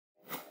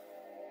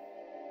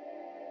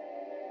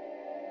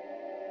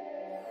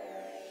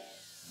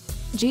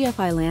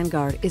GFI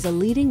LanGuard is a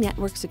leading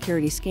network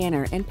security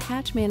scanner and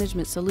patch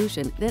management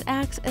solution that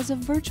acts as a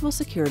virtual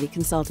security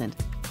consultant.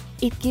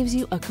 It gives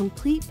you a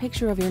complete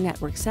picture of your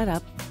network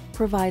setup,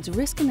 provides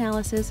risk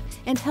analysis,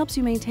 and helps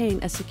you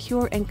maintain a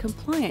secure and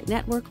compliant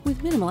network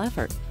with minimal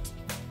effort.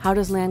 How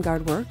does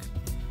LanGuard work?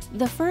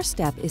 The first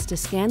step is to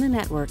scan the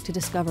network to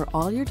discover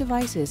all your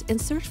devices and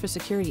search for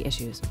security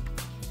issues.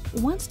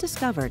 Once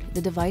discovered,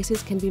 the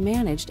devices can be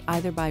managed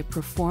either by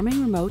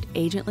performing remote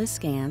agentless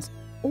scans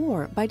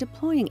or by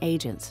deploying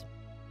agents.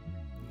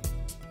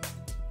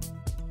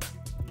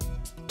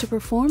 To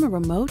perform a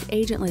remote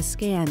agentless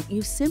scan,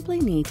 you simply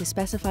need to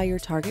specify your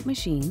target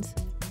machines,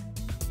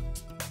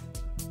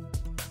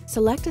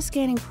 select a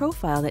scanning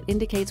profile that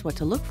indicates what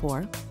to look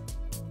for,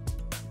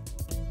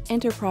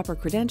 enter proper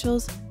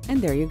credentials,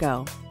 and there you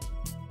go.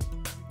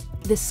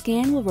 The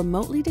scan will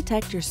remotely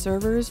detect your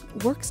servers,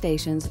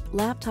 workstations,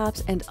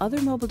 laptops, and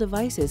other mobile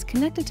devices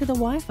connected to the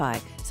Wi-Fi,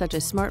 such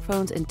as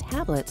smartphones and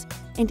tablets,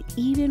 and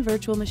even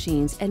virtual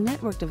machines and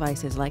network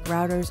devices like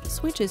routers,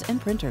 switches, and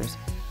printers.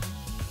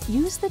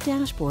 Use the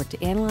dashboard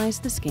to analyze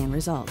the scan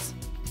results.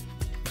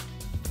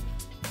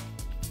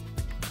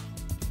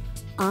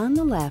 On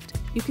the left,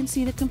 you can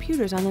see the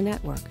computers on the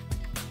network.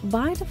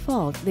 By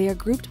default, they are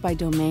grouped by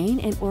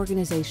domain and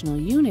organizational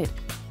unit,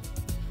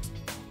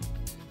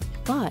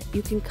 but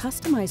you can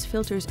customize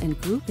filters and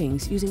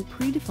groupings using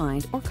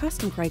predefined or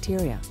custom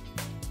criteria.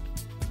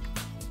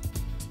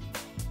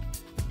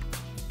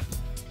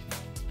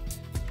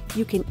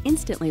 You can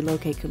instantly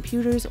locate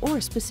computers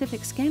or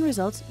specific scan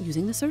results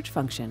using the search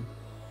function.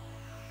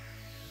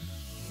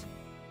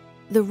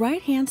 The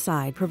right-hand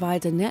side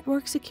provides a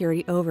network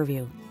security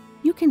overview.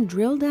 You can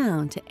drill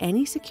down to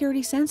any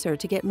security sensor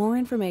to get more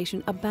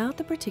information about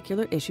the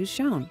particular issues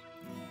shown.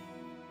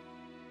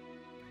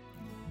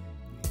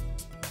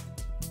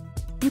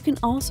 You can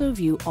also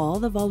view all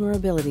the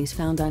vulnerabilities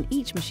found on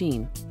each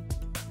machine.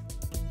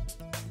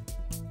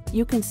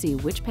 You can see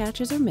which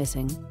patches are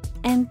missing,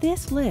 and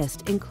this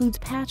list includes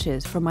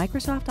patches for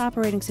Microsoft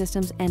operating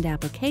systems and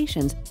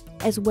applications,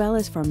 as well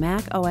as for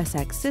Mac OS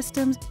X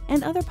systems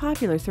and other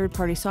popular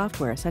third-party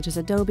software such as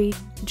Adobe,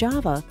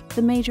 Java,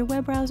 the major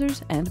web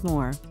browsers, and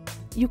more.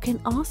 You can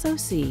also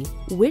see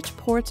which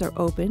ports are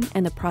open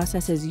and the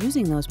processes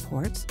using those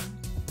ports,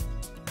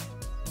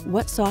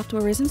 what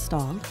software is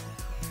installed,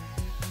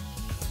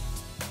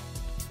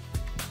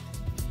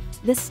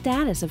 the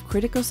status of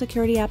critical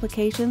security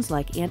applications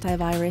like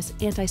antivirus,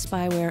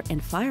 anti-spyware,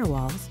 and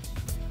firewalls,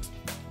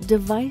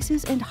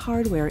 devices and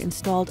hardware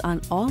installed on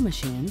all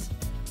machines,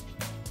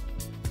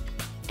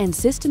 and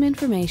system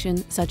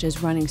information such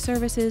as running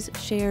services,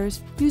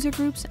 shares, user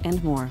groups,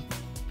 and more.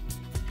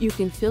 You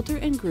can filter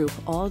and group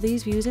all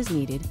these views as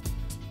needed,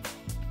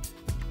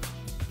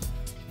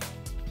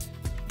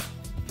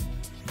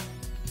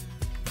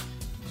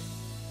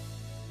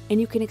 and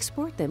you can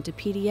export them to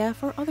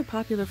PDF or other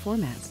popular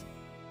formats.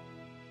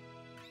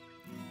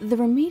 The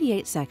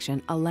Remediate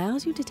section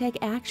allows you to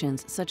take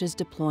actions such as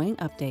deploying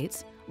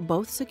updates,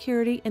 both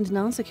security and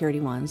non-security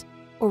ones,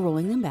 or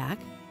rolling them back,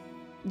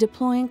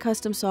 deploying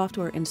custom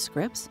software and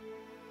scripts,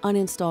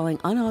 uninstalling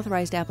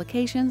unauthorized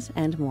applications,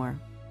 and more.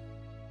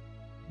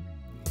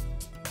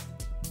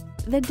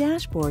 The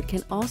dashboard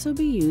can also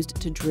be used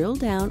to drill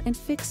down and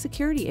fix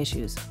security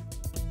issues.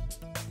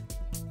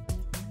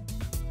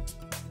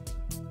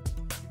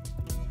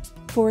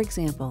 For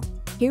example,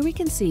 here we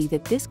can see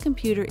that this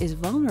computer is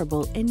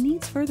vulnerable and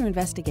needs further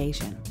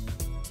investigation.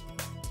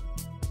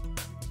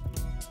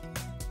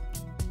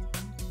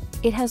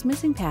 It has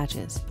missing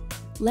patches.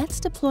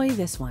 Let's deploy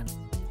this one.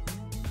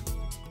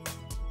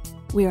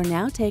 We are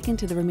now taken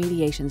to the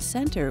Remediation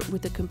Center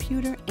with the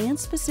computer and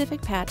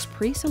specific patch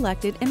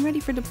pre-selected and ready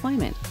for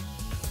deployment.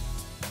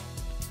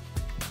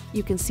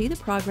 You can see the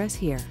progress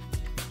here.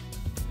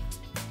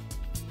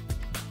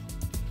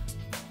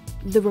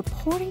 The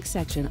Reporting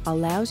section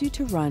allows you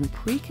to run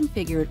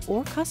pre-configured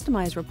or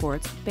customized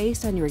reports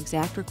based on your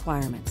exact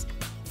requirements,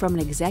 from an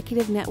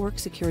executive network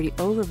security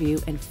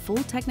overview and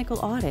full technical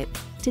audit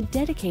to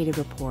dedicated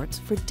reports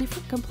for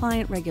different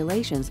compliant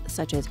regulations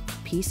such as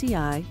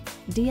PCI,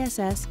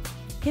 DSS,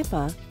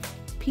 HIPAA,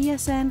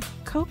 PSN,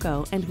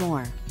 COCO, and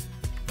more.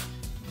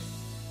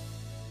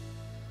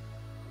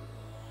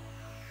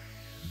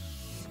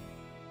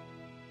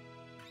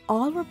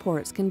 All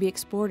reports can be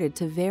exported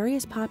to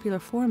various popular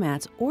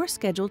formats or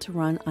scheduled to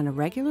run on a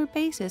regular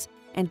basis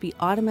and be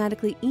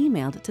automatically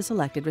emailed to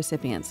selected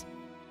recipients.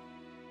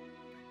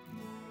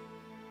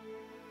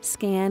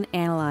 Scan,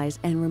 analyze,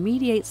 and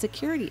remediate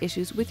security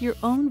issues with your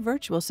own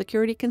virtual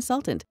security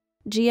consultant,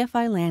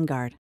 GFI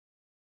LanGuard.